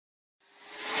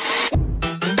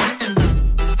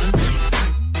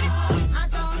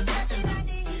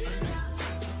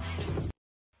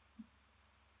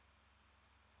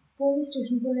Police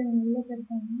ஸ்டேஷனுக்குள்ள உள்ள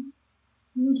போயிருக்காங்க.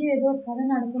 இங்கேயும் ஏதோ ஒரு கதை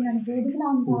நடக்கும்னு நினைக்கிறேன். எதுக்கு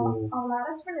நான் அவளை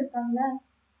arrest பண்ணிருக்காங்களா?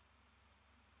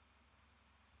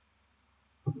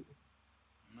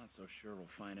 I'm not so sure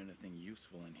we'll find anything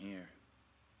useful in here.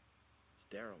 It's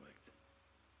derelict.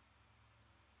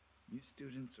 You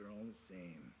students are all the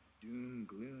same. Doom,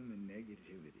 gloom, and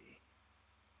negativity.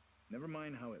 Never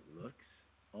mind how it looks.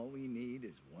 All we need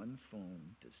is one phone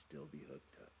to still be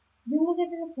hooked up. You will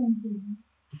get a phone soon.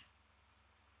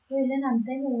 Well, then I'm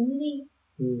saying only.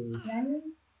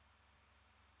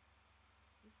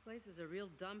 This place is a real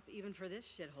dump even for this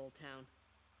shithole town.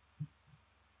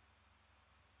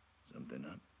 Something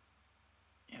up?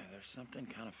 Yeah, there's something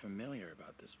kind of familiar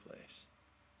about this place.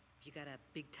 You got a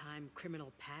big-time criminal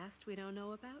past we don't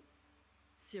know about?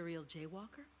 Serial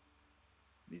jaywalker?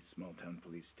 These small-town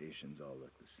police stations all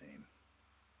look the same.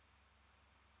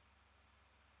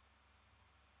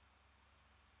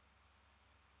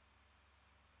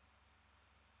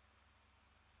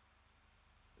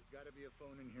 There's got to be a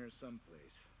phone in here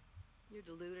someplace. You're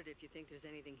deluded if you think there's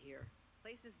anything here.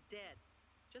 Place is dead,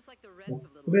 just like the rest of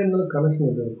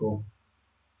Little.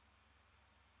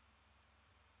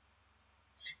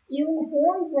 இவங்க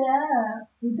phones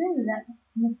இது இல்ல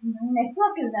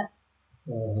network இல்ல.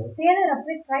 Taylor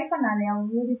அப்படியே try பண்ணாலே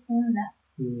அவங்களோட ஃபோன்ல.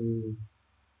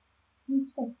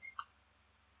 Inspect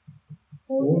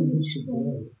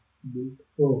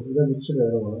இதை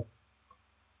வச்சுருவாங்க.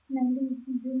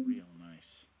 Real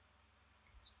nice.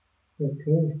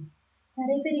 ஓகே.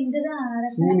 நிறைய பேர் இங்கதான்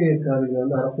சீனியர்காரங்க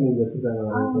வந்து அரெஸ்ட் பண்ணி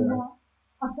வச்சிருக்காங்க.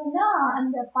 அப்பதான்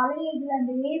அந்த பழைய இதுல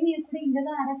அந்த ஏவியை கூட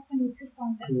இங்கதான் அரெஸ்ட் பண்ணி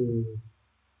வச்சிருக்காங்க.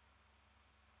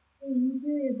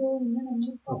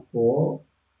 அப்போ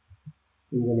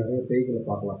இங்க நிறைய பேய்களை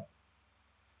பார்க்கலாம்.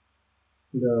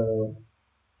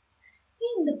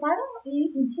 இந்த படம்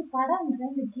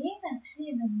இந்த கேம் ஆக்சுவலி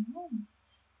என்னன்னா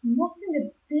மோஸ்ட் இந்த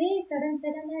பேய்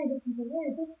சடனா இருக்கும்போது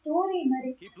ஏதோ ஸ்டோரி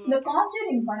மாதிரி இந்த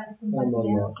கான்ஜூரிங் படம் இருக்கும்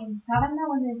பாத்தியா, சடனா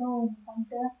வந்து ஏதோ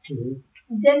பண்ணிட்டு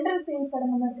ஜெனரல் பேய்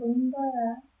படம் மாதிரி ரொம்ப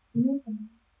நியூ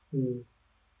பண்ணும்.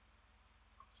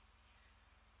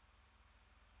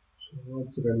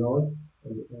 George Reynolds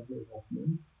and Natalie Portman.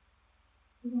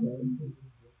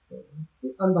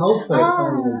 And the house fire.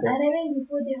 Arriving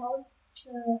before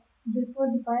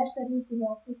the fire service, the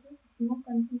officers, with no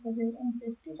concern for their own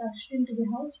safety, rushed into the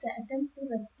house to attempt to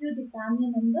rescue the family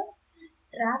members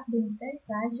trapped inside.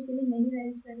 Tragically, many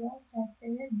lives were lost as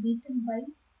they were beaten by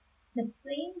the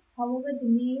flames. However,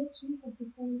 the mayor chief of the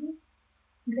police,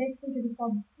 grateful to the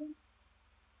public,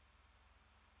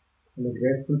 and the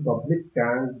grateful public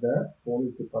thanked the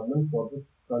police department for the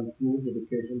continued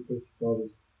dedication to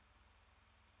service.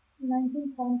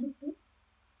 1972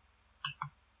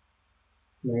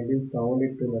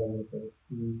 நடந்திருக்காரு.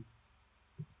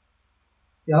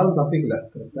 யாரும் தப்பிக்கல.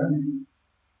 கரெக்டா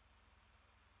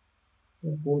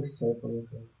police try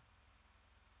பண்ணிருக்காங்க.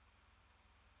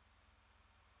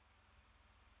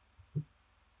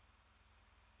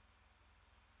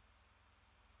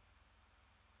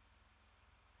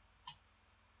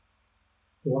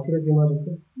 Walkie talkie மாதிரி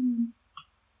இருக்கு.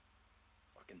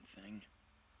 Fucking thing.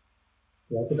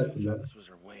 Walkie talkie இல்ல. This was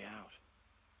her way out.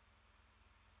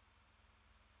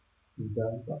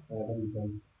 Zampa, Adam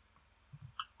Zampa.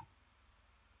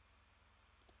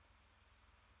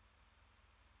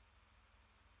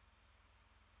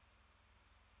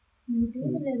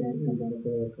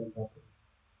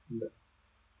 இல்ல.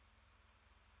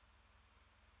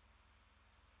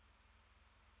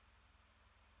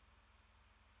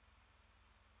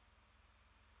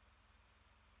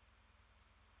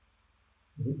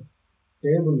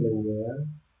 Table இங்க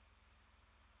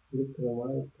இருக்கிற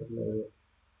மாதிரி தெரியல.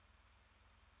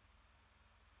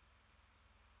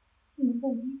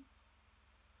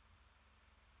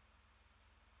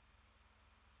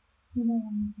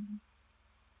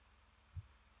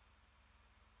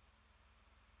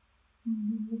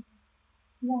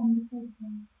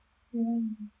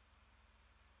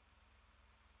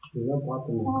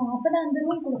 அப்பதான் அந்த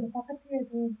ரூம் பக்கத்துலயே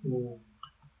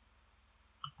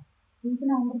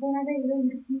நான் அங்க போனாதான் ஏதோ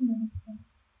இருக்குன்னு நினைக்கிறேன்.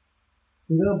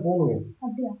 இங்கதான் போகணும்.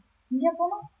 அப்படியா? இங்க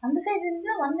போனோம் அந்த சைடு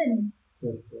இருந்து வந்தேன்.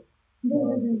 சரி சரி.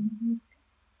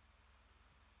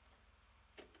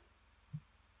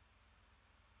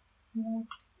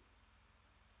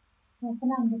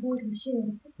 அப்பனா அங்க ஒரு விஷயம்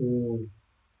இருக்கு.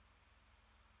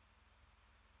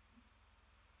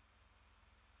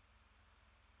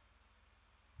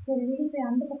 சரி வெளியே போய்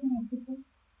அந்த பக்கம் எப்படி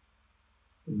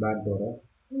பேக் டோரா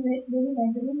வெளியே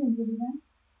வந்து ரூம் வெளியே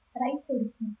ரைட் சைடு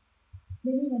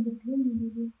வெளியே வந்து ரூம்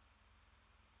வெளியே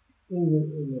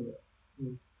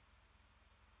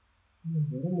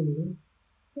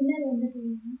பின்னாடி வந்து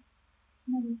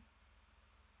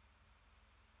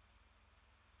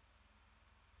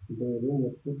இந்த ரூம்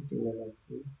எடுத்துக்கிட்டீங்களா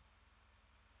ஆக்சுவலி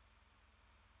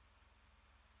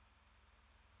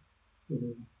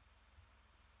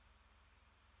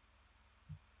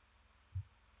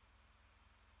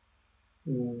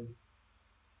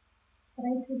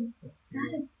ரைட் சைடு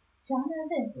யாரு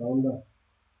ஜானாது அவன் தான்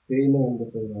பேய்னு வந்து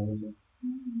சொல்கிறாங்க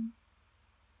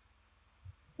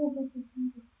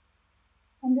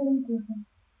அந்த ரூம் போகிறேன்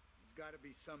There's got to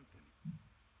be something.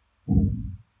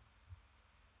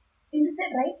 இந்த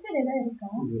சைடு ரைட் சைடு ஏதாவது இருக்கா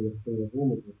இது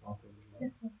ரூம் இருக்கு பார்க்கணும்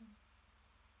சரி சரி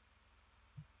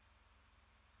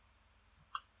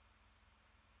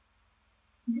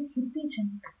இது ஹிப்பி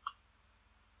ஜங்க்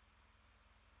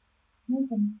மூவ்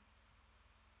பண்ணு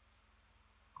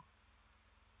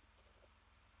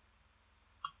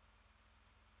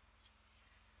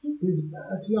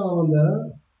ஆக்சுவலா அவன் அந்த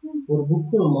ஒரு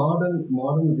புக்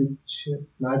மாடர்ன் ரிச்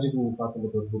மேஜிக்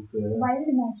பார்க்கும்போது ஒரு புக்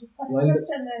வைல்ட் மேஜிக்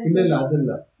ஃபர்ஸ்ட் அந்த இல்ல அது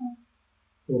இல்ல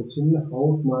ஒரு சின்ன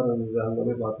ஹவுஸ் மாதிரி இருந்தது அங்க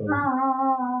போய் பார்த்தோம்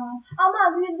ஆமா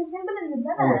அது இந்த சிம்பிள்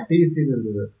இருந்தது ஆமா டிசி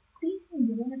இருந்தது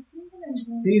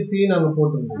டிசி நாங்க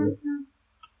போட்டிருந்தது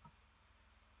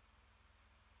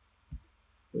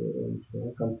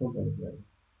கன்ஃபார்ம் பண்ணிக்கலாம்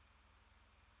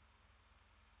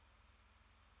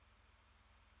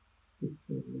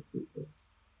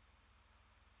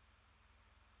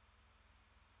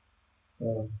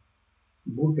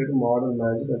booted modern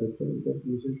magic addiction with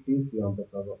usual TC on the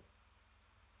cover.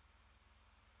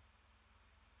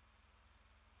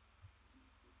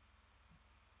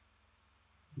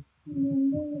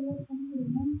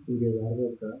 இங்கே யாரும்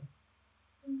இருக்கா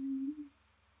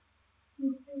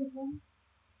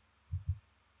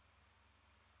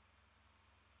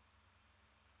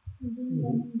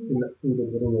இல்ல இங்க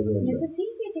வெறும் இது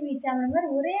சிசிடிவி கேமரா மாதிரி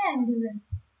ஒரே ஆங்கிள்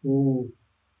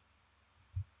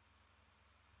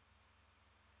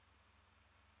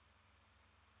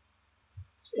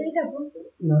ஸ்ட்ரைட்டா போ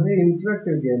நிறைய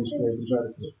இன்டராக்டிவ் கேம்ஸ்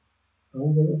இருக்கு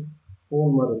அங்க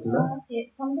ஃபோன் மாதிரி இருக்குல்ல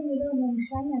சம்திங் ஏதோ ஒன்னு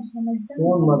ஷேர் பண்ணி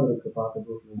ஃபோன் மாதிரி இருக்கு பார்க்க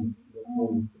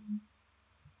ஃபோன்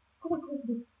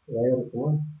வயர்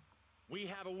இருக்குமா We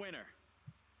have a winner.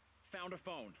 Found a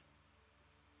phone.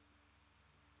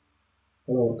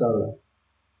 Hello, Carla.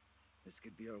 This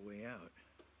could be our way out.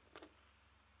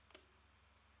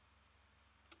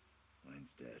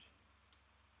 Mine's dead.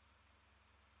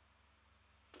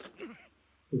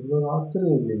 It's not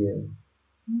actually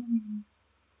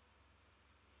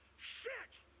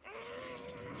Shit!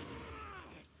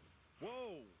 Whoa!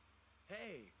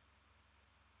 Hey!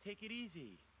 Take it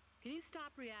easy. Can you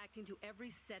stop reacting to every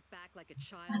setback like a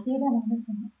child?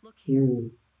 Look here. here.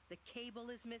 The cable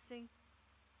is missing.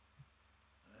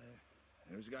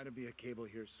 There's got to be a cable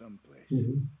here someplace.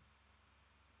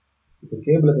 The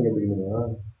cable is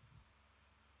not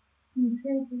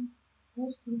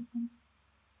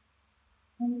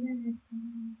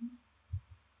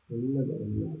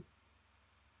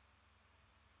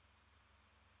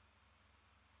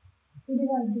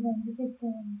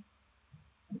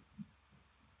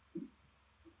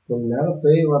கொஞ்ச நேரம்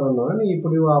பேய் வரணும்னா நீ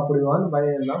இப்படி வா அப்படி வான்னு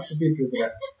பயம் எல்லாம் சுத்திட்டு இருக்கிற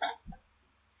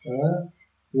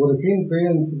ஒரு சீன் பேய்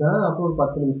இருந்துச்சுன்னா அப்புறம் ஒரு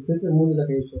 10 நிமிஷத்துக்கு மூஞ்சில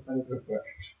கை உட்காந்துட்டு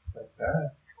இருப்பேன்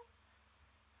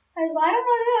அது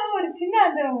வரும்போது ஒரு சின்ன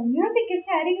அந்த மியூசிக்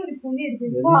வச்சு அறிகுறி சொல்லி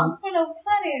எடுத்து அப்ப நான்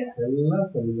உசாரே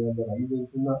எல்லாம் தெரியும் அந்த 5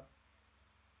 நிமிஷம் தான்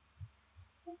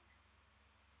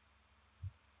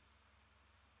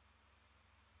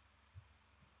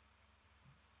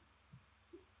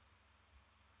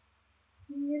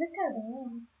இருக்காது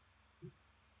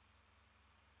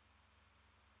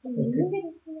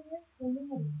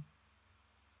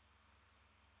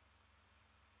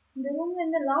இந்த ரூம்ல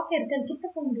இந்த லாக் இருக்கு கிட்ட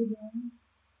போக முடியுமா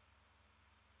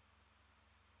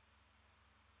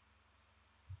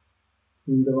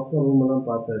இந்த பக்கம் ரூம் எல்லாம்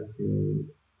பார்த்தாச்சு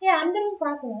அந்த ரூம்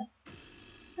பார்க்கல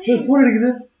ஃபோன்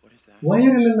அடிக்குது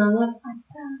வயர் இல்லைன்னாங்க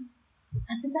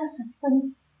அதுதான்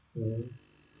சஸ்பென்ஸ்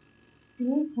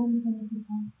ஃபோன்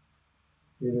பண்ணிச்சுட்டான்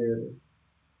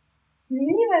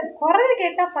குரல்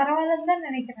கேட்டா பரவாயில்லன்னு தான்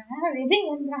நினைக்கிறேன் வெயிட்டிங்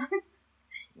பண்றான்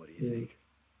What do you think?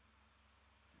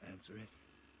 Answer it.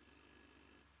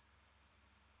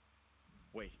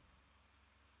 Wait.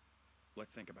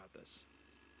 Let's think about this.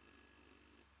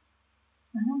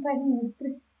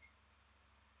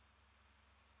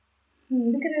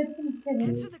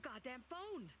 Answer the goddamn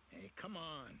phone. Hey, come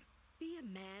on. Be a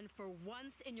man for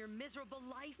once in your miserable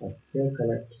life.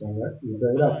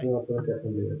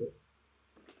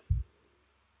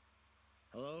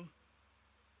 Hello?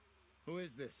 Who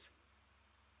is this?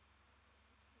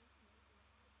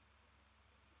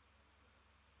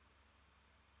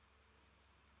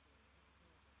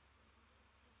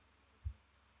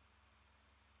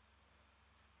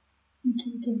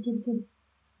 Kill.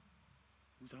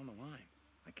 Everything's on the line.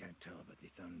 I can't tell, but they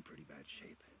sound in pretty bad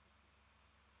shape.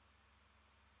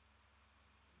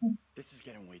 This is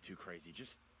getting way too crazy.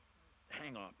 Just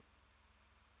hang up.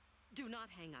 Do not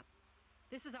hang up.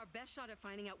 This is our best shot at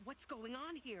finding out what's going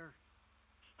on here.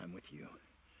 I'm with you.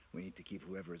 We need to keep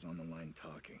whoever is on the line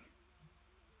talking.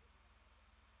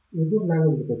 எதுவும்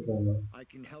language பேசுறாங்க. I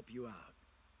can help you out.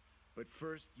 But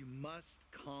first, you must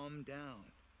calm down.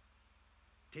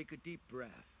 Take a deep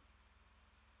breath.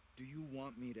 Do you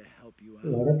want me to help you out?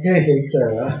 நடக்கே ஹெல்ப்ஸா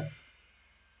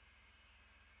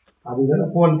அதுதான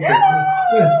phone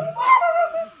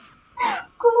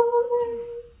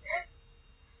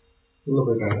உள்ள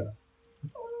போயிட்டாங்க.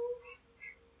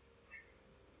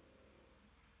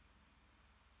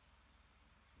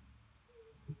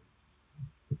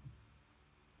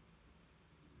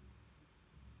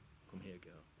 Come here,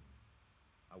 girl.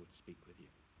 I would speak with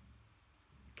you.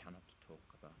 You cannot talk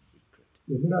of our secret.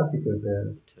 என்னடா secret?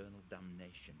 Eternal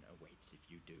damnation awaits if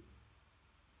you do.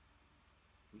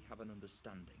 We have an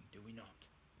understanding, do we not?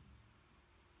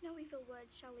 No evil word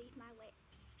shall leave my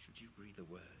lips. Should you breathe a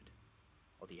word,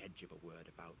 or the edge of a word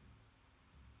about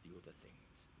the other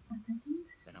things,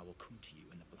 then I will come to you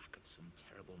in the black of some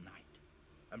terrible night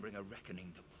and bring a reckoning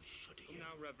that will shudder you.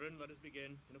 Now, Reverend, let us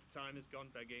begin. Enough time has gone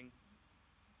begging.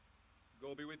 Go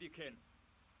be with your kin.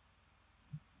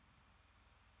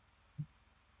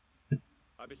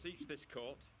 I beseech this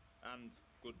court, and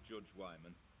good Judge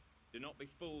Wyman, do not be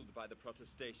fooled by the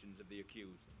protestations of the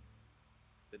accused.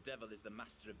 The devil is the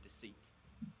master of deceit.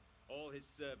 All his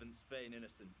servants feign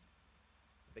innocence.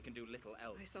 They can do little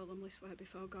else. I solemnly swear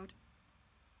before God,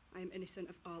 I am innocent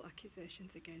of all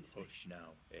accusations against me. Hush now,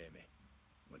 Amy.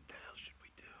 What the hell should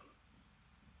we do?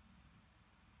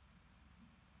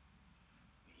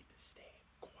 We need to stay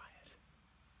quiet.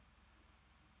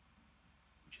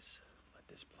 Just let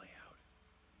this play out.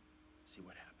 See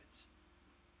what happens.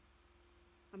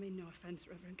 I mean no offence,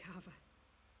 Reverend Carver.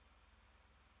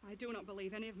 I do not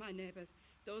believe any of my neighbours,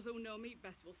 those who know me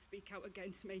best, will speak out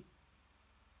against me.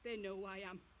 They know who I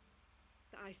am,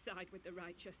 that I side with the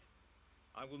righteous.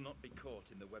 I will not be caught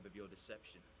in the web of your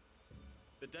deception.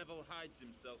 The devil hides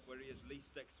himself where he is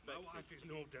least expected. My wife is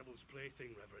no devil's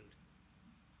plaything, Reverend.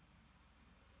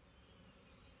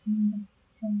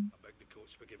 I beg the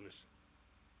court's forgiveness,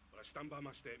 but I stand by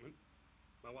my statement.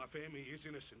 My wife Amy is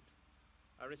innocent.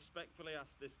 I respectfully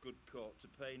ask this good court to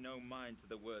pay no mind to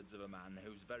the words of a man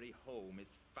whose very home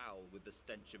is foul with the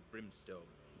stench of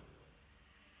brimstone.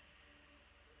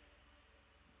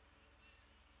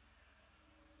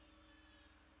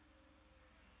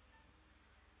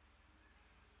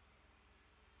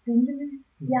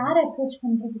 யாரை approach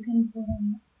பண்றதுக்குன்னு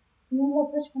போறாங்க. இவங்க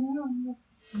approach பண்ணா அவங்க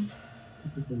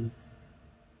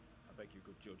I beg you,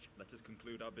 good judge, let us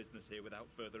conclude our business here without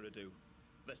further ado,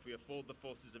 lest we afford the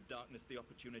forces of darkness the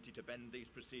opportunity to bend these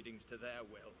proceedings to their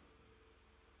will.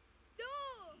 No!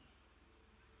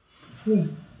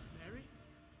 Mary?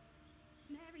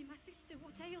 Mary, my sister,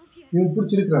 what ails you? இவன்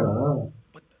பிடிச்சிருக்கானா?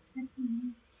 What the?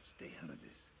 Stay out of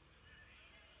this.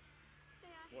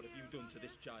 What have you done to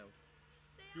this child?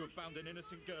 You have bound an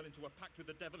innocent girl into a pact with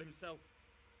the devil himself.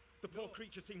 The poor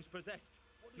creature seems possessed.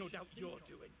 No doubt you're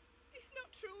doing. It's not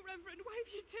true, Reverend. Why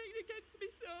have you taken against me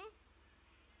so?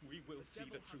 We will see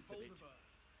the truth of it.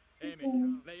 Amy,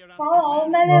 lay your hands பாவம்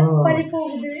அவன் மேல on பழி Mary.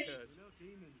 போகுது.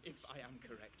 If I am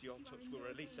correct, your touch will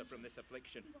release her from this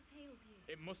affliction. What ails you?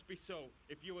 It must be so,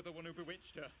 if you are the one who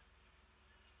bewitched her.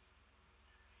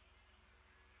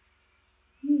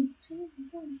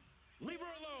 Leave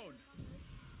her alone!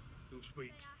 Who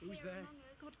speaks? Who's there?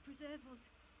 God preserve us.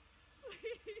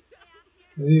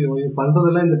 ஐயோ இவன்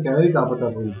பண்றதெல்லாம் இந்த கிழவிக்கு ஆபத்தா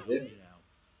போயிடுச்சு. Now,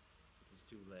 it is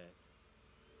too late.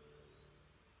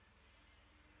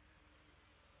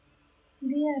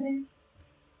 இது யாரு?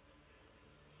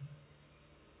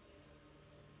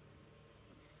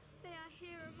 They are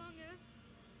here among us.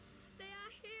 They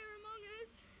are here among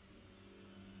us.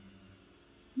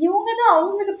 இவங்க தான்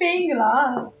அவங்களுக்கு பேய்ங்களா?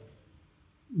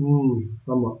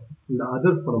 ஆமா இந்த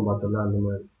அதர்ஸ் படம் பார்த்தல அந்த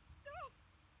மாதிரி.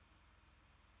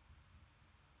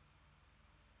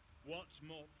 What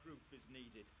more proof is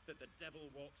needed that the devil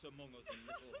walks among us in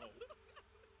little hope?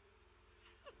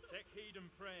 Take heed and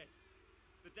pray.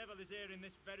 The devil is here in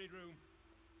this very room.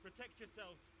 Protect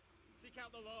yourselves. Seek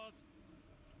out the Lord.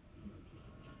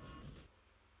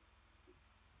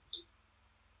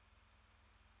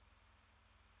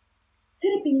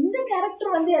 சரி இப்ப இந்த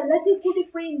character வந்து எல்லாத்தையும்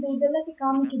கூட்டிட்டு போய் இந்த இதெல்லாத்தையும்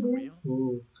காமிக்குது.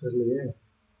 தெரியலையே.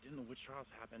 Didn't the witch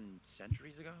trials happen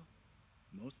centuries ago?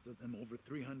 Most of them over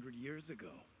 300 years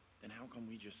ago. Then how come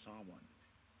we just saw one?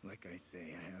 Like I say,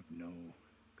 I have no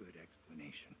good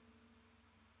explanation.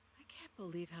 I can't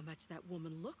believe how much that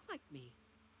woman looked like me.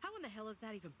 in the hell is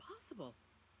that even possible?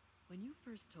 When you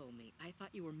first told me, I thought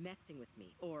you were messing with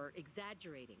me or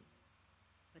exaggerating.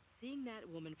 But seeing that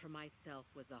woman for myself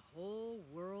was a whole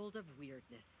world of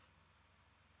weirdness.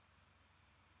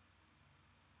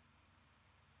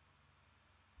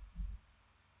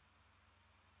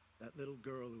 That little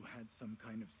girl who had some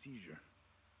kind of seizure.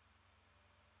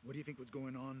 What do you think was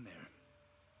going on there?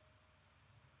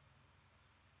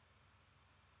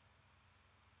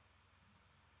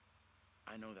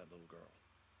 I know that little girl.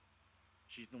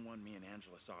 She's the one me and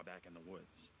Angela saw back in the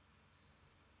woods.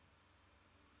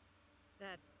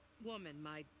 That woman,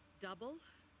 my double?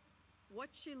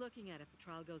 What's she looking at if the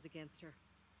trial goes against her?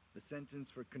 The sentence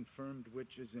for confirmed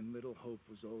witches in Little Hope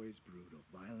was always brutal.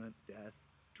 Violent death,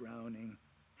 drowning,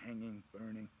 hanging,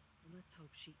 burning. And let's hope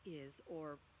she is,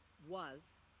 or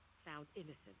was, found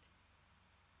innocent.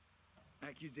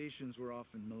 Accusations were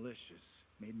often malicious,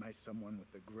 made by someone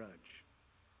with a grudge.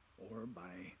 Or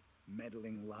by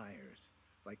meddling liars,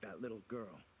 like that little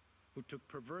girl, who took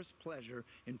perverse pleasure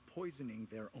in poisoning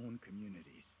their own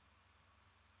communities.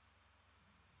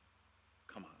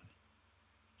 Come on.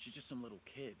 She's just some little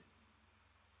kid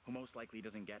who most likely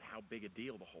doesn't get how big a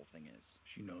deal the whole thing is.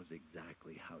 She knows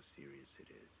exactly how serious it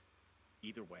is.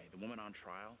 Either way, the woman on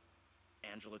trial,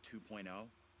 Angela 2.0,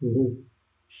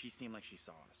 she seemed like she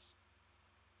saw us.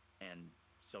 And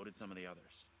so did some of the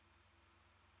others.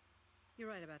 You're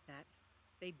right about that.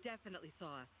 They definitely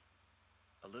saw us.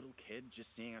 A little kid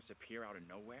just seeing us appear out of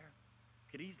nowhere?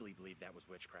 Could easily believe that was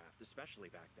witchcraft, especially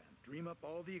back then. Dream up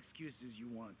all the excuses you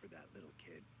want for that little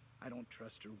kid. I don't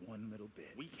trust her one little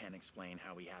bit. We can't explain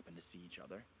how we happened to see each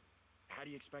other. How do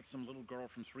you expect some little girl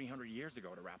from 300 years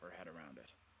ago to wrap her head around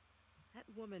it? That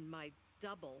woman, my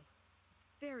double, was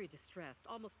very distressed,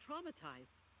 almost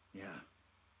traumatized. Yeah.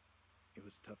 It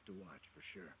was tough to watch, for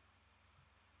sure.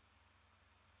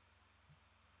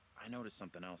 I noticed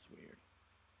something else weird.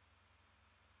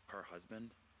 Her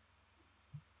husband?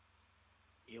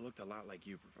 He looked a lot like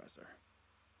you, Professor.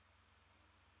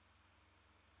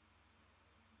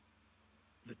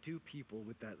 The two people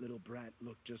with that little brat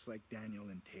look just like Daniel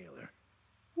and Taylor.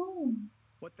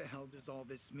 What the hell does all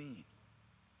this mean?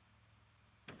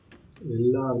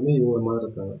 எல்லாருமே இவங்க மாதிரி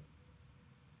இருக்காங்க.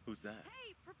 Who's that? Hey,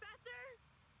 Professor!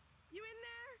 You in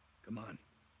there? Come on,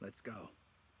 let's go.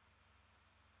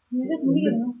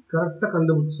 கரெக்டா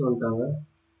கண்டுபிடிச்சு வந்துட்டாங்க.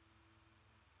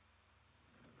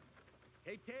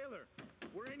 Hey Taylor,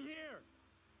 we're in here.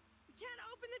 We can't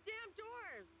open the damn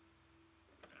doors.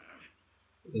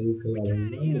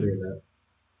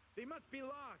 They must be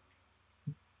locked.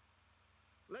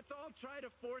 Let's all try to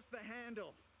force the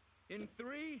handle. In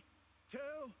 3, 2,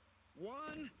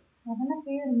 1.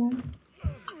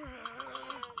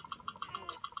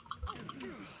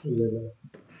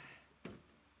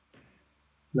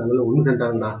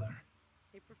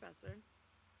 Hey, Professor.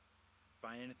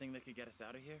 Find anything that could get us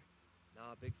out of here?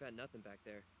 Nah, big fat nothing back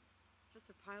there. Just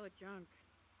a pile of junk.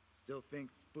 Still think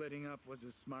splitting up was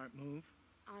a smart move?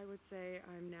 I would say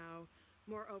I'm now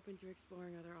more open to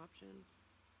exploring other options.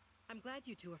 I'm glad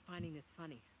you two are finding this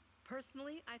funny.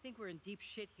 Personally, I think we're in deep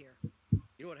shit here.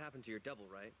 You know what happened to your double,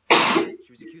 right?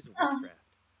 She was accused of witchcraft.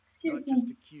 Not just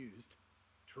accused.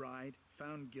 Tried,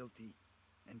 found guilty,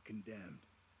 and condemned.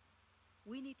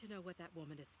 We need to know what that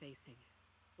woman is facing.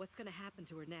 What's going to happen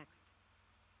to her next?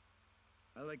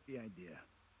 I like the idea.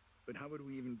 But how would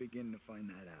we even begin to find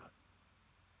that out?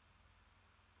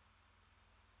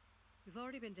 We've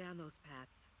already been down those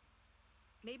paths.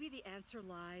 Maybe the answer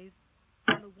lies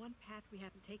on the one path we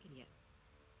haven't taken yet.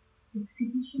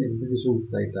 Exhibition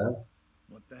site, huh?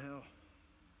 What the hell?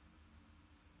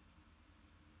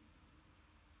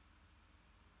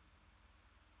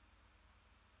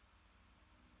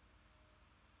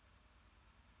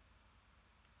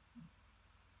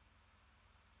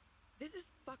 This is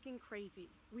fucking crazy.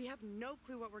 We have no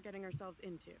clue what we're getting ourselves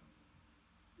into.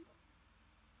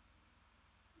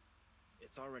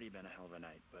 It's already been a hell of a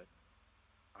night, but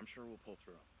I'm sure we'll pull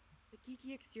through. The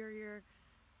geeky exterior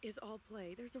is all play.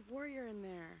 There's a warrior in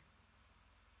there.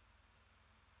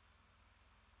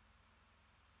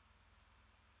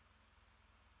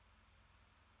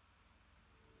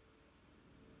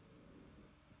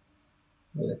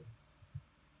 Alex.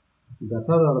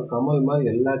 தசாரோட Kamal மாதிரி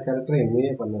எல்லா கேரக்டரும்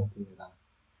என்னையே பண்ண வச்சிருக்கா.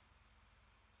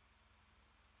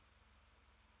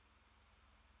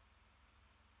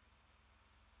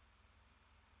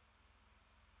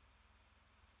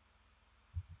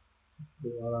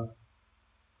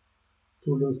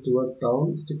 Students toward town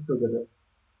stick together.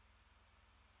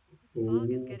 This fog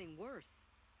is getting worse.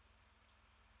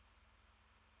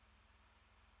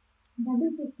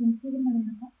 Double frequency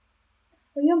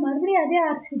ஐயோ மறுபடியும் அதே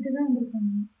ஆர்ச்சிட்டு தான்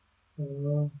வந்திருக்காங்க.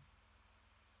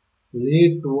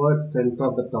 Lead towards center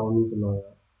of the town.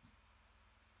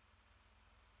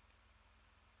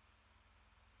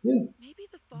 Maybe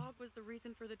the fog was the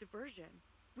reason for the diversion.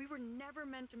 We were never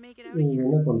meant to make it out of here.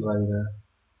 என்ன பண்றாங்க?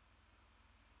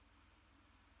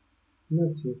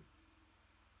 என்னாச்சு?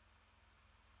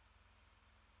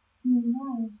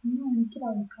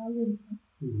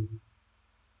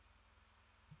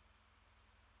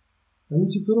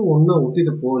 அஞ்சு பேரும் ஒன்னா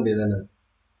ஒட்டிட்டு போக வேண்டியதானே?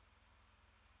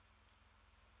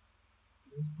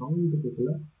 சவுண்ட்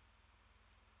கேட்கல.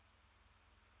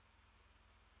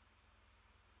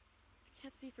 I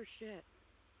can't see for shit.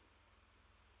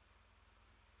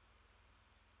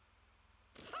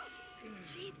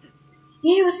 Jesus.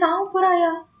 ஏய்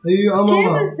சாவுறாயா? ஐயோ ஆமா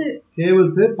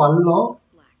கேபிள்ஸ் பள்ளம்.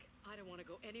 I don't want to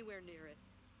go anywhere near it.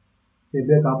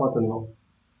 எப்படியே காப்பாத்தணும்.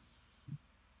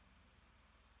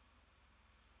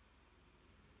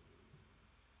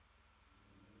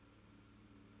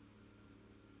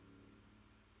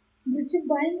 bridge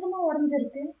பயங்கரமா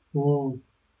உடைஞ்சிருக்கு.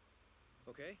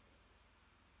 Okay.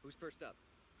 Who's first up?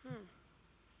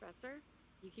 Professor,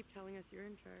 you keep telling us you're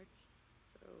in charge.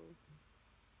 So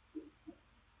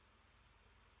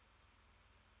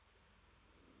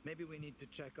maybe we need to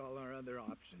check all our other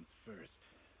options first.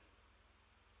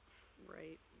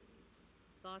 Right.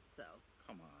 Thought so.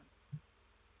 Come on.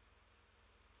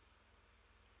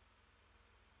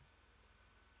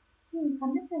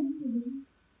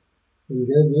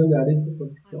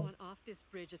 I want off this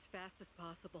bridge as fast as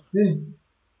possible.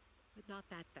 But not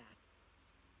that fast.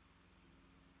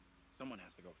 Someone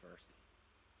has to go first.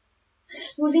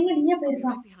 I'll be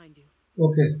right behind you.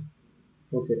 Okay.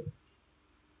 Okay.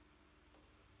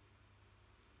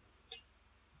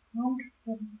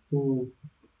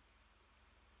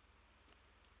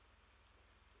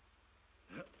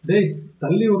 டேய்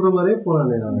தள்ளி விடுற மாதிரியே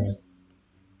போறானே அவன்.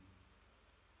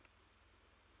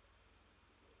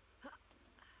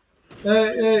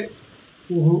 ஏய்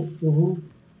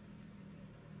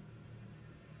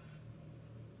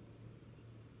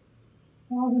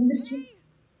வந்துருச்சு.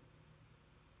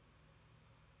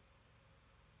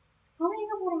 அவன்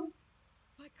எங்க போறான்?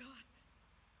 My God.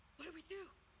 What do we do?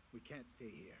 We can't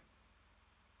stay here.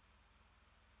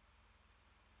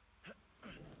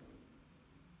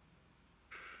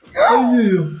 ஐயோ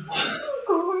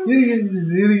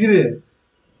இரு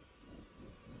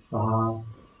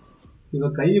இவ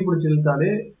கையை பிடிச்சு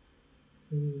இழுத்தாலே.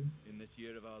 In this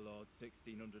year of our Lord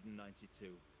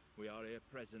 1692, we are here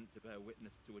present to bear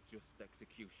witness to a just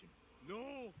execution. No!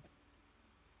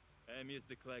 Amy is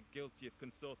declared guilty of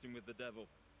consorting with the devil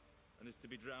and is to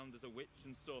be drowned as a witch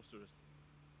and sorceress.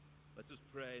 Let us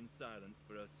pray in silence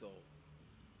for her soul.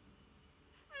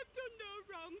 I've done no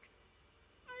wrong.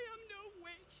 I am no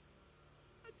witch.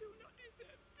 I do not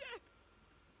deserve death.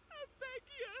 I beg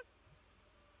you.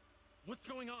 What's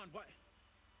going on?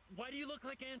 Why do you look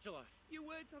like Angela? Your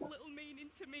words have little meaning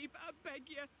to me, but I beg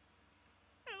you.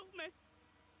 Help me.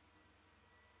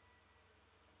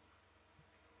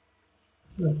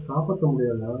 காப்பாத்த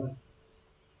முடியாதா?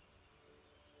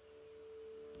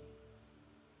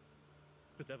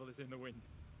 The devil is in the wind,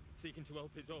 seeking to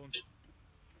help his own.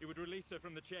 He would release her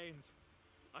from the chains.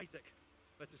 Isaac,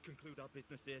 let us conclude our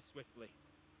business here swiftly.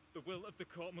 The will of the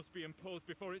court must be imposed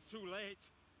before it's too late.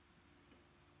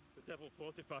 The devil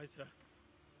fortifies her.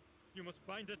 You must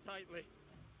bind her tightly.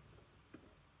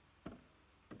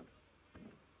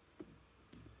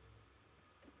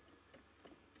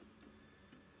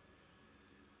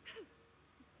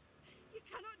 You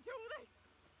cannot do this.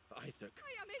 Isaac,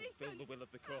 I am innocent. fulfill the will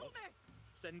of the court.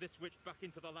 Send this witch back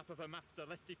into the lap of her master,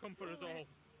 lest he come for us all.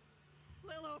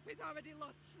 Little Hope is already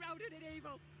lost, shrouded in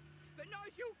evil. But not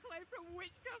as you claim from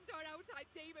witchcraft or outside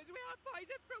demons. We are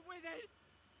poisoned from within.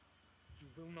 You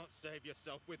will not save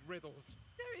yourself with riddles.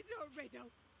 There is no riddle.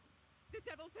 The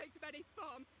devil takes many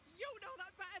forms. You know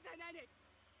that better than any.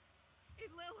 In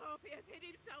Little Hope, he has hid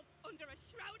himself under a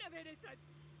shroud of innocence,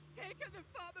 taken the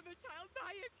form of a child,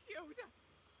 my accuser.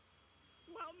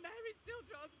 While Mary still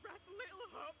draws breath, Little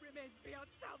Hope remains beyond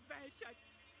salvation.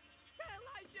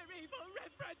 Paralyze your evil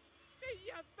reverence in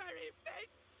your very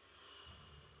midst.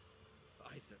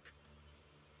 Isaac.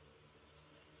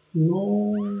 No.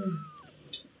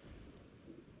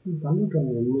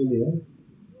 தள்ளிட்டாங்க உண்மையிலேயே.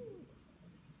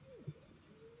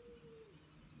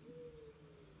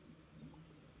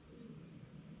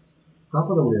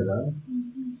 காப்பாற்ற முடியாதா?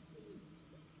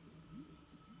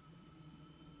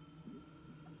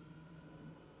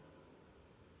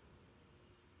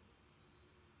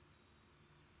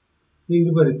 இங்க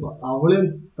பாரு, இப்ப அவளே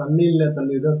தண்ணியில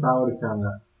தள்ளிதான் சாவடிச்சாங்க.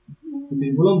 இப்ப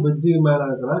இவ்வளவு பிரிட்ஜுக்கு மேல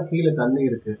இருக்கிறா, கீழே தண்ணி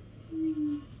இருக்கு.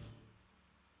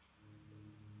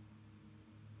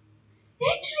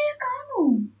 ஏற்றிய காண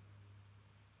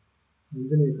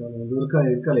அஞ்சலி இது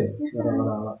இருக்காளே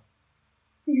வர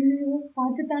ஐயோ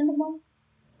பார்த்து தாண்டுமா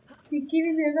கீழே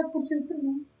ஏதோ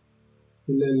பிடிச்சிருக்குமா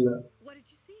இல்ல What did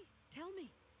you see? Tell me.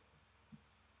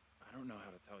 I don't know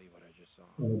how to tell you what I just saw.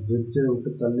 அந்த bridge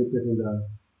விட்டு தள்ளி பேசுடா.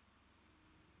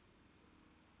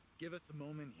 Give us a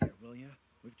moment here, will ya?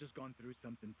 We've just gone through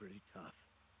something pretty tough.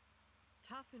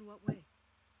 Tough in what way?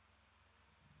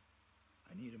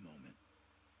 I need a moment.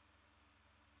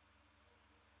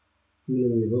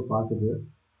 கீழே ஏதோ பாக்குது.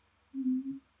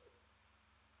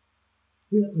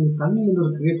 அந்த தண்ணில இருந்து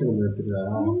ஒரு கிரியேச்சர் வந்து எடுத்துடா.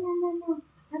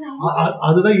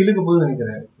 அதுதான் இழுக்க போகுதுன்னு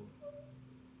நினைக்கிறேன்.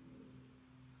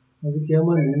 அதுக்கு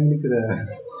ஏமா நீ இழுக்கிற?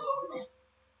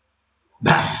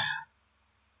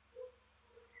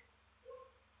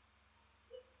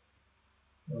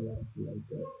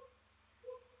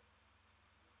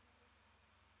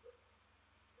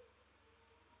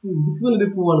 இதுக்கு மேல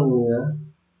போவானுங்க.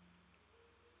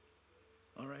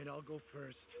 All right, I'll go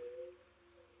first.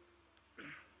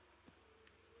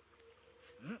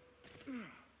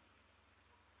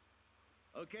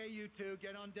 Okay, you two,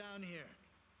 get on down here.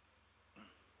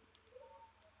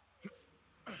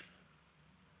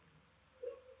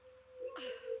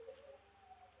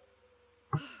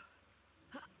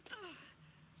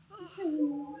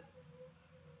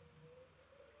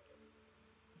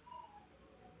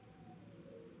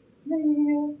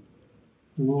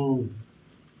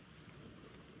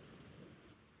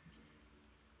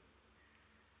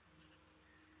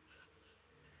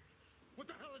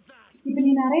 இப்போ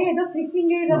நீ நிறைய ஏதோ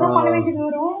ஃபிட்டிங் இதெல்லாம் பண்ண வேண்டியது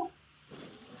வரும்.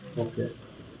 ஓகே.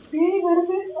 பேய்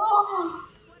வருது.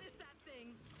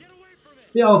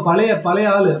 அவ பழைய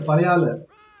ஆளு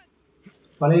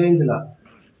பழைய ஏஞ்சலா.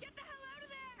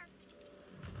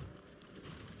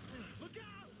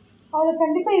 அவ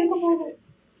கண்டிப்பா இருக்க போகுது.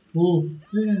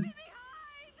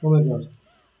 Oh my god.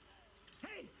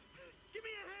 Hey, give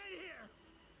me a hand here.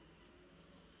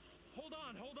 Hold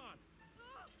on.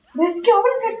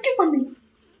 Rescue பண்ணு.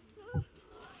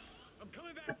 I'm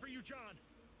coming back for you, John.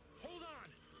 Hold on.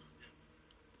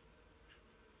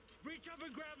 Reach up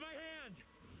and grab my hand.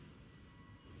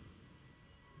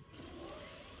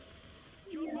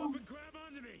 Jump up and grab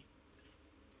onto me.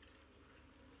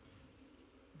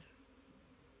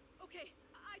 Okay,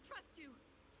 I trust you.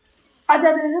 அத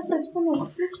press பண்ணு.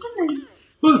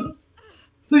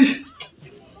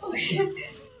 Oh shit.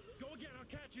 Go again,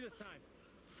 I'll catch you this time.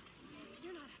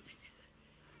 You're not up to this.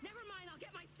 Never mind, I'll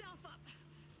get myself up.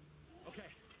 Okay,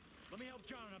 let me help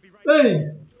John and I'll be right back. Hey.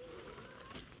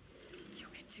 You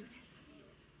can do this.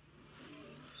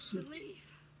 Believe.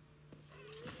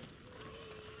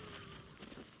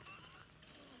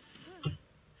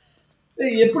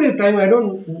 எப்படி time I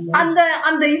don't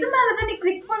அந்த இது மேல தான் நீ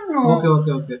click பண்ணனும்.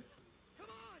 Okay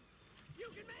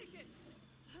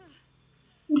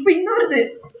இப்போ இங்க வருது.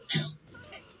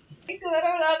 இங்க வர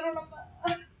விளையாடுறோம் நம்ம.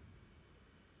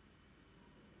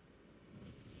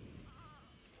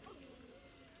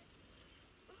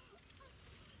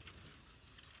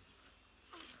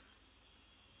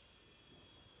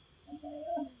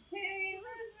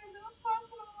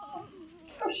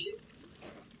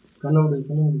 கண்ணாடி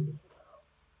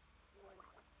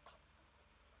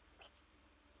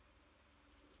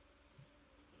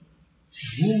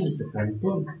the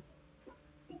control.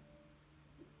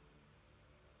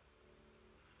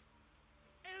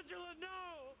 Angela, no!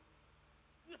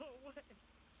 No way!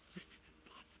 This is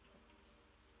impossible.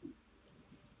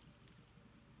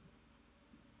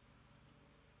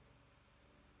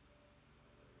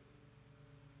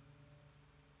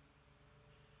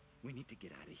 We need to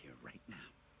get out of here right now.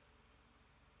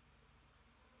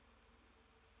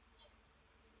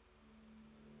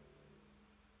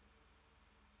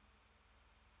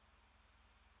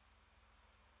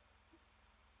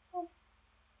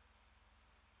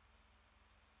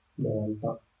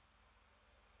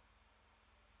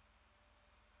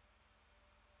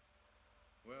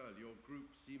 Well, your group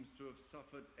seems to have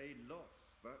suffered a loss.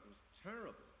 That was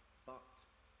terrible, but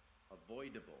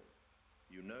avoidable.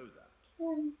 You know that.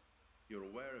 You're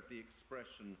aware of the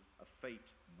expression, a fate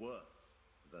worse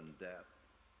than death.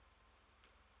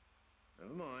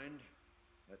 Never mind.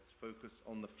 Let's focus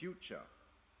on the future,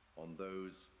 on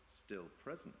those still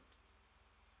present.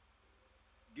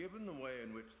 Given the way in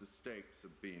which the stakes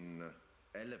have been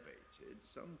elevated,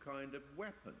 some kind of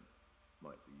weapon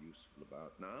might be useful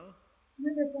about now.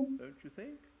 Don't you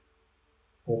think?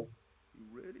 Oh. You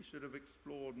really should have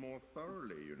explored more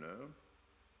thoroughly, you know.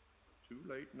 Too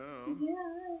late now.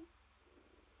 Yeah.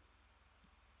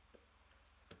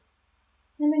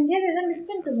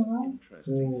 Interesting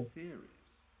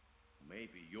theories.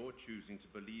 Maybe you're choosing to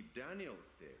believe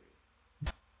Daniel's theory,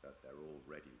 that they're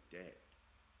already dead.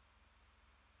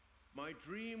 My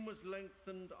dream was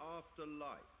lengthened after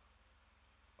life.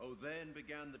 Oh, then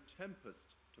began the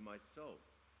tempest to my soul.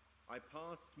 I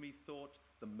passed, methought,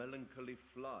 the melancholy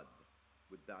flood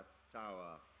with that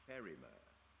sour ferryman,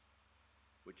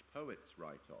 which poets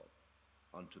write of,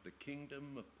 unto the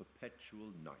kingdom of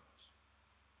perpetual night.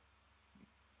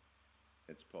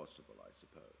 It's possible, I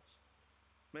suppose.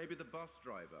 Maybe the bus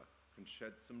driver can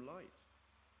shed some light.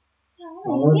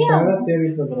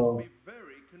 This must be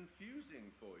very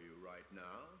confusing for you right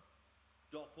now.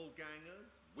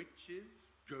 Doppelgangers, witches,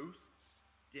 ghosts,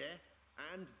 death,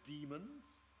 and demons.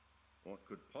 What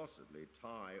could possibly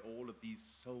tie all of these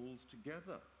souls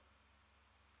together?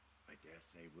 I dare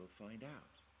say we'll find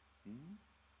out.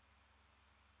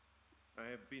 I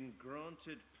have been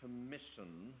granted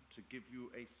permission to give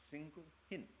you a single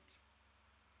hint.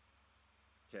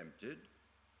 Tempted?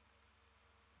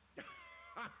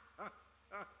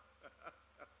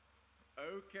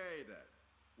 Okay then.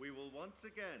 We will once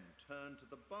again turn to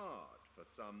the bard for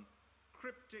some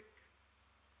cryptic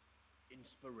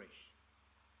inspiration.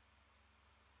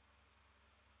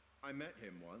 I met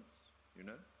him once, you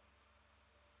know.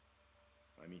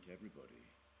 I meet everybody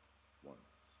once.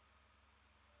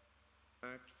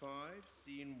 Act 5,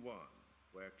 Scene 1,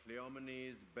 where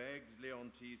Cleomenes begs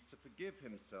Leontes to forgive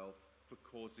himself for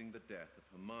causing the death of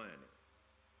Hermione.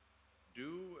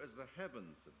 Do as the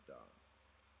heavens have done.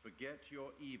 Forget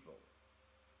your evil.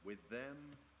 With them,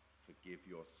 forgive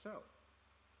yourself.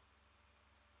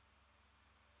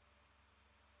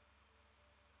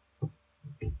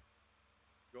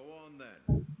 Go on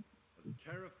then. As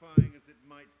terrifying as it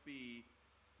might be,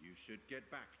 you should get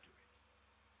back to it.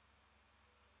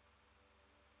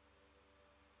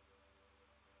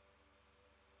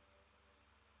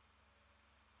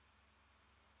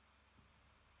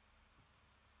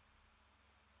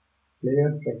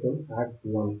 Player Taken Act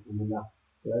 1 Mila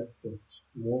Life Coach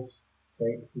Most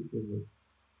Fight Increases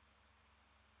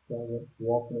Private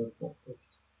Walker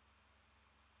Focused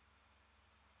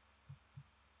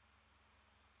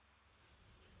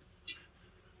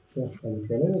So I'm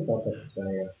telling you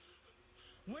that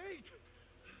Wait!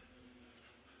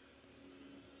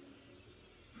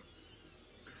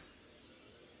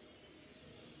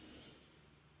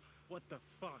 What the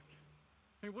fuck?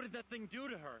 I mean, what did that thing do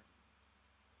to her?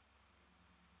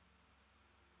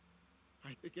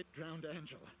 I think it drowned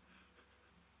Angela.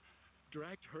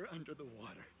 Dragged her under the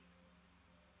water.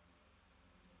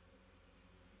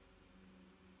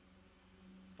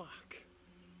 Fuck.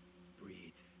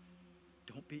 Breathe.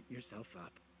 Don't beat yourself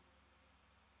up.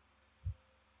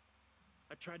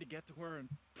 I tried to get to her and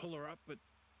pull her up, but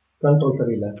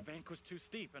the bank was too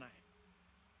steep and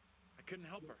I couldn't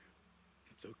help her.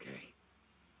 It's okay.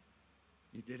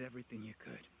 You did everything you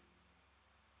could.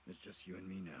 It's just you and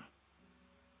me now.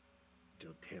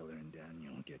 Till Taylor and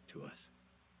Daniel get to us.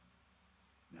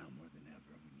 Now more than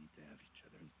ever, we need to have each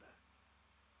other's back.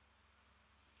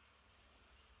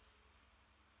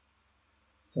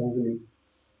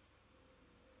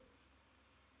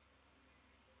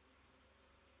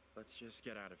 Let's just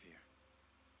get out of here.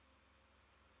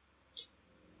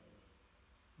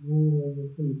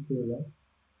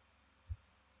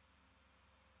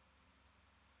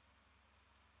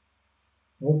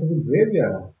 What is a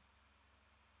graveyard?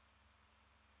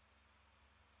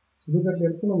 சுடுகாட்டில்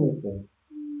இருக்கணும் இப்போ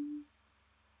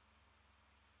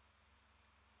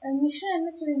mission என்ன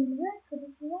சொல்லியிருந்தது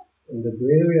கடைசியா இந்த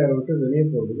கிரேவியார்டை விட்டு வெளியே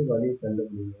போகிறதுக்கு வழியை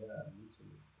கண்டுபிடிங்க அப்படின்னு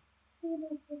சொல்லி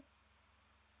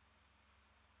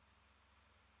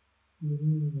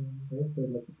ரைட்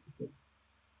சைடில் கொடுத்துருக்கேன்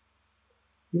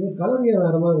இவன் கலர் ஏன்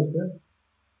வேற மாதிரி இருக்கு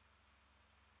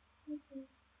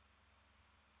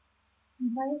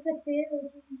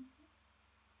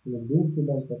இந்த ஜீன்ஸ்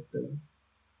தான் கட்டு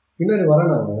பின்னாடி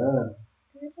வரனாங்க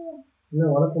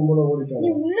இன்னும் வழக்கம் போல ஓடிட்டாங்க நீ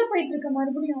உள்ள போயிட்டு இருக்க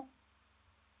மறுபடியும்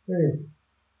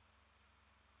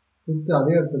சுத்தி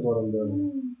அதே இடத்துக்கு வரும்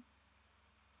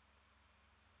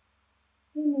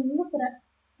உள்ள போற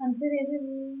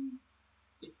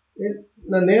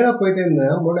நான் நேரா போயிட்டே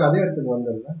இருந்தேன் மறுபடியும் அதே இடத்துக்கு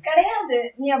வந்தேன் கிடையாது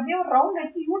நீ அப்படியே ஒரு ரவுண்ட்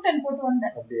அடிச்சு யூ டர்ன் போட்டு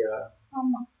வந்த அப்படியா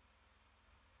ஆமா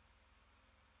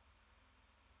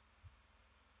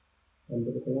அந்த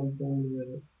பக்கம் போக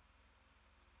முடியாது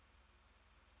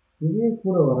இதே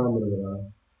கூட வராம இருக்குதா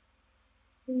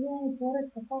போற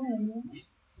தப்பான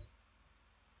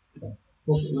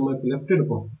ஓகே நம்ம இப்ப லெஃப்ட்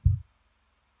எடுப்போம்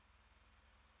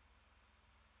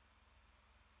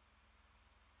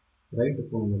ரைட்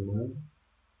போகணும் நம்ம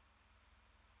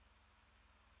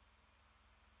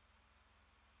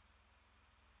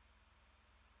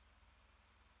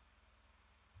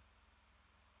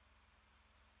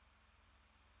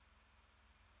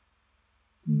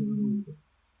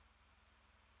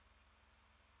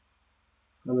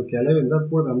அந்த கிளவி இருந்தால்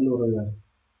கூட நடந்து வருங்க.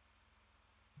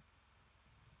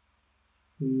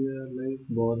 Here lies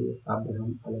body of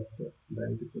Abraham Alastair,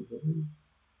 94.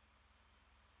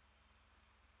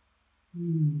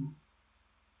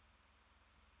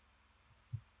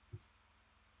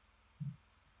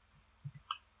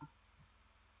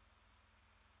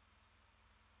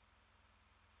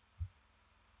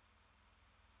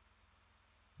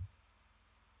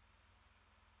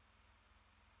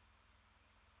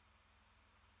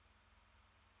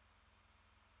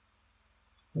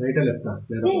 Right or left?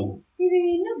 இது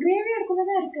இன்னும் கிரேவியார்ட் குள்ள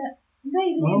தான் இருக்கு. இந்த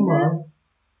இது ஆமா.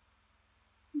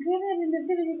 கிரேவியார்ட் இந்த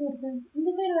எப்படி வெளிய போறது? இந்த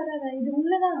சைடு வராதா? இது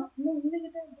உள்ளதான். இன்னும் உள்ள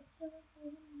கிட்ட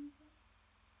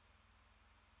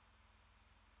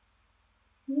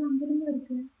இது அங்க இருந்து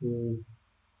இருக்கு.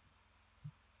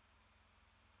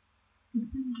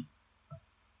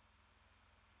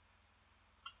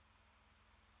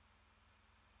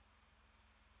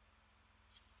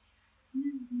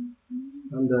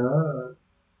 அந்த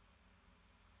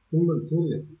சிம்பிள்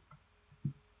சூரியன்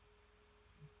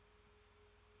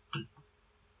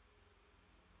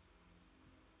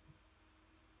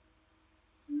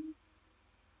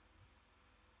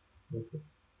ஓகே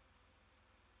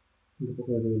இந்த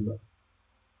பக்கம் எதுவும் இல்லை.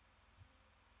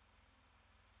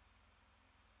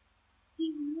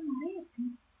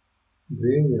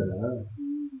 கிரேவியார்டா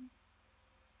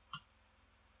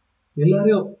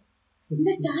எல்லாரையும் இந்த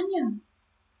டானியா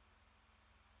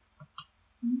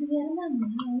இந்த இறந்தாங்க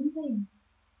அவங்க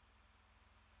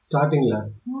ஸ்டார்டிங்ல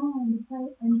அந்த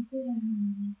 5 பேர்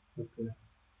வந்தாங்க. ஓகே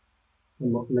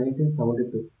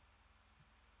 1972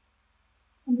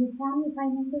 அந்த ஃபேமிலி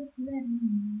 5 மெம்பர்ஸ் கூட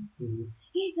இருந்தாங்க.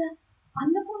 இது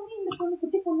அந்த பொண்ணு இந்த பொண்ணு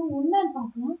குட்டி பொண்ணு ஒண்ணான்னு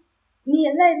பார்க்கலாம். நீ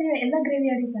எல்லா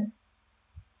கிரேவியார்டையும் பாரு.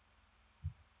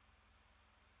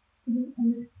 இது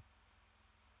அந்த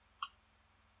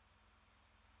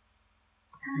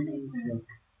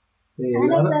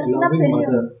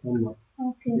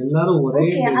எல்லாரும் ஒரே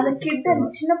அந்த கிட்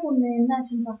சின்ன பொண்ணு என்ன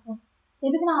ஆச்சுன்னு பார்க்கலாம்.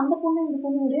 எதுக்குன்னா அந்த பொண்ணு இந்த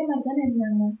பொண்ணு ஒரே மாதிரி தானே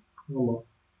இருந்தாங்க. ஆமா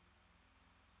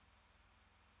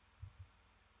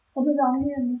அதுதான்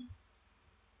அவங்க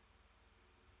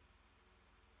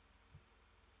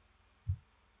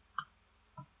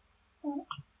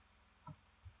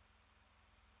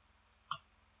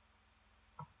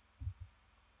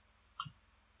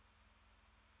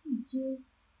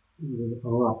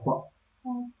அவங்க அப்பா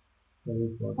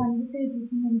அந்த சைடு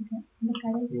இருக்குன்னு நினைக்கிறேன். இந்த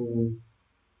கடை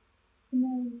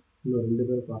பின்னாடி இன்னும் 2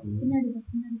 பேர் பார்க்கணும். பின்னாடி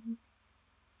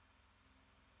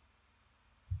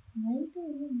லைட்டு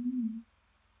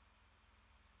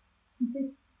சரி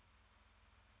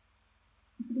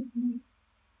இப்படி பின்னாடி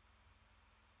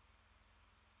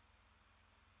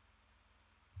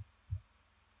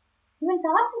இவன்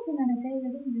டார்ச் சொன்ன கையில்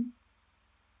இருந்து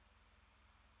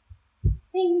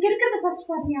இங்க இருக்கிறத ஃபர்ஸ்ட்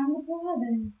பாருங்க. அங்க போகாத.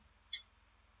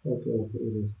 ஓகே ஓகே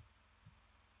இது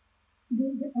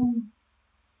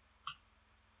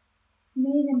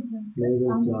மேகன்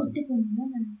அந்த குட்டி பொண்ணு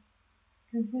தான்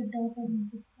treasure daughter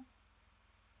sister.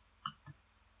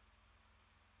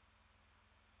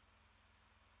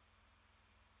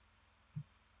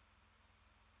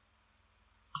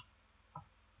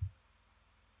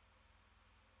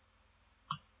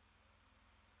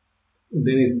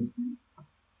 Dennis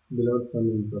beloved son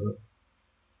and brother.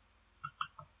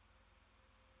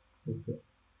 Okay.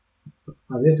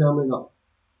 அதே ஃபேமிலி தான்.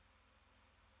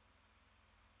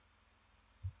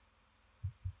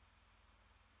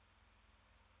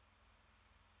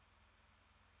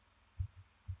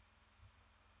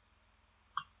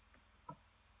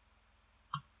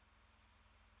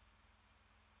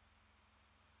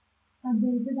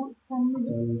 அது இதுதான் சன்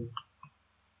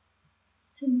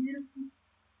சின்ன இருக்கும்.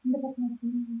 இந்த பக்கம் இருக்கு.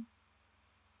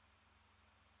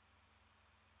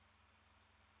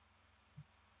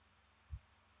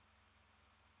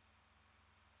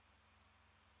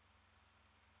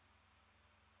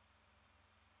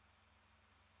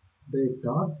 டேய்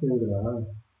டார்ச் எங்கடா?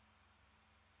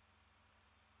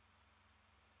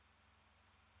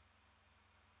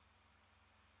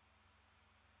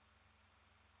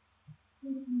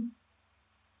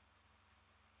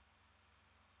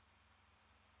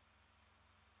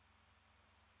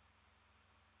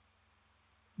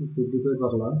 இப்படி போய்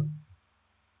பார்க்கலாம்.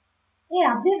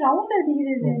 அப்படியே ரவுண்ட்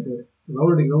அடிக்குது. ஓகே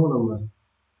ரவுண்ட் அடிக்கவும் நம்ம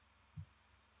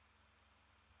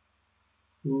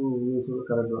நீ சொல்ல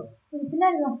கரெக்ட் தான்.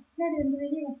 பின்னாடி வந்து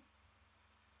வெளியே வா.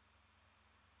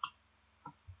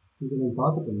 இது நான்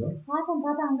பார்த்துட்டேன்ல.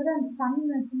 பார்த்தேன் அங்கதான் அந்த சன்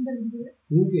சிம்பிள் இருந்தது.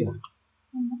 இங்கயா?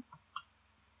 ஆமா.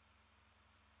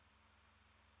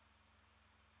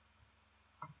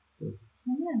 எஸ்.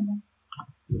 நல்லா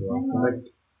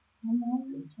கரெக்ட். I'm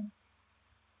always right.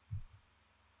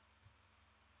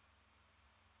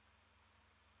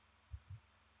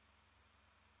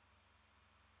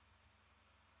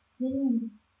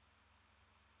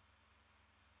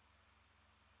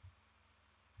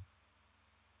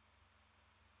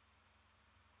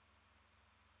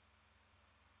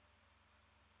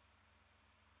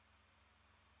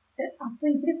 அப்ப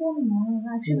இப்படி போகணுமா?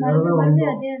 ஆக்சுவலி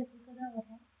மறுபடியும் அதே இடத்துக்கு தான்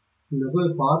வரும். இந்த போய்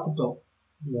பார்த்துட்டோம்.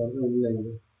 இல்லை அது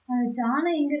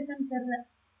ஜானை எங்க இருக்குன்னு தெரியல.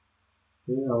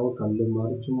 அவன் கல்லு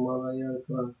மாதிரி சும்மா தான்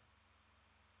இருக்கிறான்.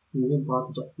 இங்கேயும்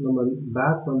பார்த்துட்டோம். நம்ம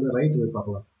பேக் வந்து ரைட் போய்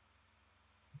பார்க்கலாம்.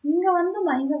 இங்க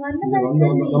வந்துமா? இங்க வந்து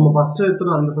நம்ம ஃபர்ஸ்ட்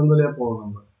எடுத்துட்டு அந்த சந்தலையா போவோம்.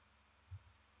 நம்ம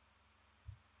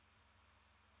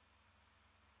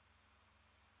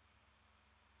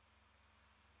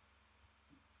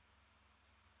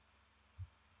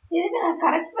எதுக்கு நான்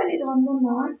கரெக்ட் வழியில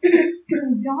வந்தோம்னா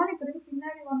ஜானி பிறகு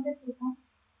பின்னாடி வந்துட்டு இருக்கான்.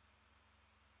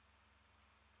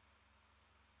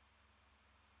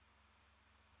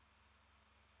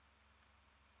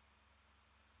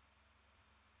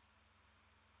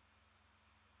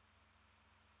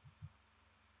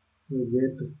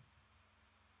 கேட்டு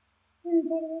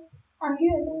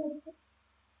அங்கேயும் எதுவும் இருக்கு.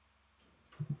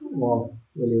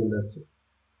 வெளியே வந்தாச்சு.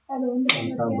 அது வந்து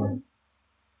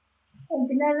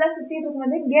பின்னாடிலாம் சுத்திட்டு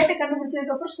இருக்கும்போது கேட்டை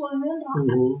கண்டுபிடிச்சதுக்கு அப்புறம் சொல்லுன்றான்.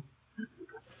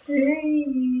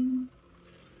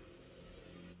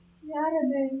 யார்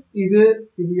அது? இது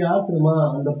யார் தெரியுமா?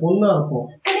 அந்த பொண்ணா இருக்கும்.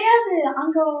 கிடையாது,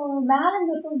 அங்க மேல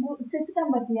ஒருத்தவங்க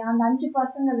செத்துட்டான் பாத்தியா? அந்த 5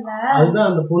 பசங்கள்ல அதுதான்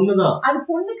அந்த பொண்ணுதான். அது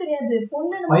பொண்ணு கிடையாது,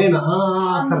 பொண்ணு பையனா?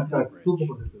 Correct.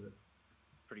 தூக்கப்பட்டது.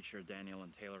 Pretty sure Daniel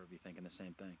and Taylor would be thinking the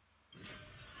same thing.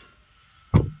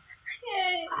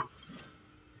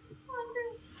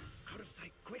 Out of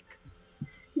sight, quick.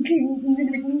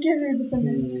 இங்க இது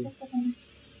பண்ணு.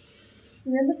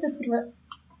 என்ன செத்துருவ?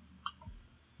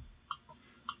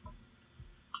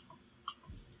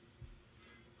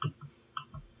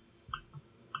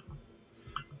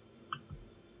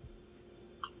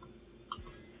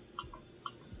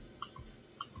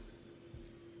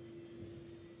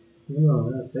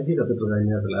 சைக்கிள் கத்துட்டு இருக்கா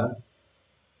இந்த இடத்துல.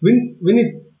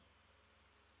 வினிஸ்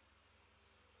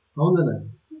அவன் தானே?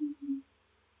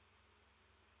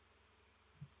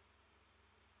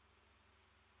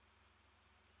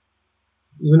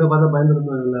 இவனை பார்த்தா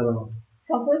பயந்துருந்தோம் எல்லாரும்.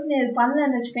 சப்போஸ் நீ அது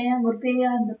பண்ணலன்னு வச்சுக்கோங்க, அங்க ஒரு பேயா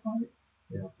இருந்திருக்கும்.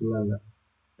 அப்படிலாம் இல்லை.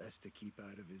 Best to keep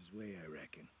out of his way, I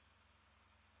reckon.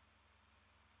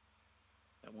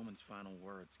 That woman's final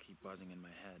words keep buzzing in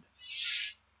my head.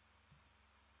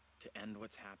 To end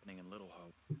what's happening in Little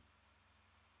Hope,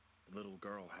 the little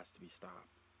girl has to be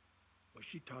stopped. Was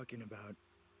she talking about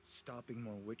stopping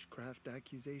more witchcraft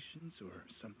accusations or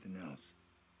something else?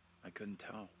 I couldn't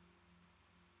tell.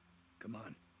 Come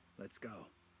on, let's go.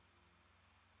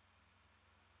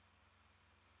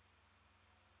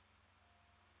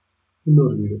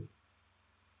 இன்னொரு வீடு.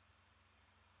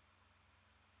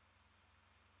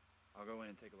 I'll go in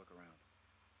and take a look around.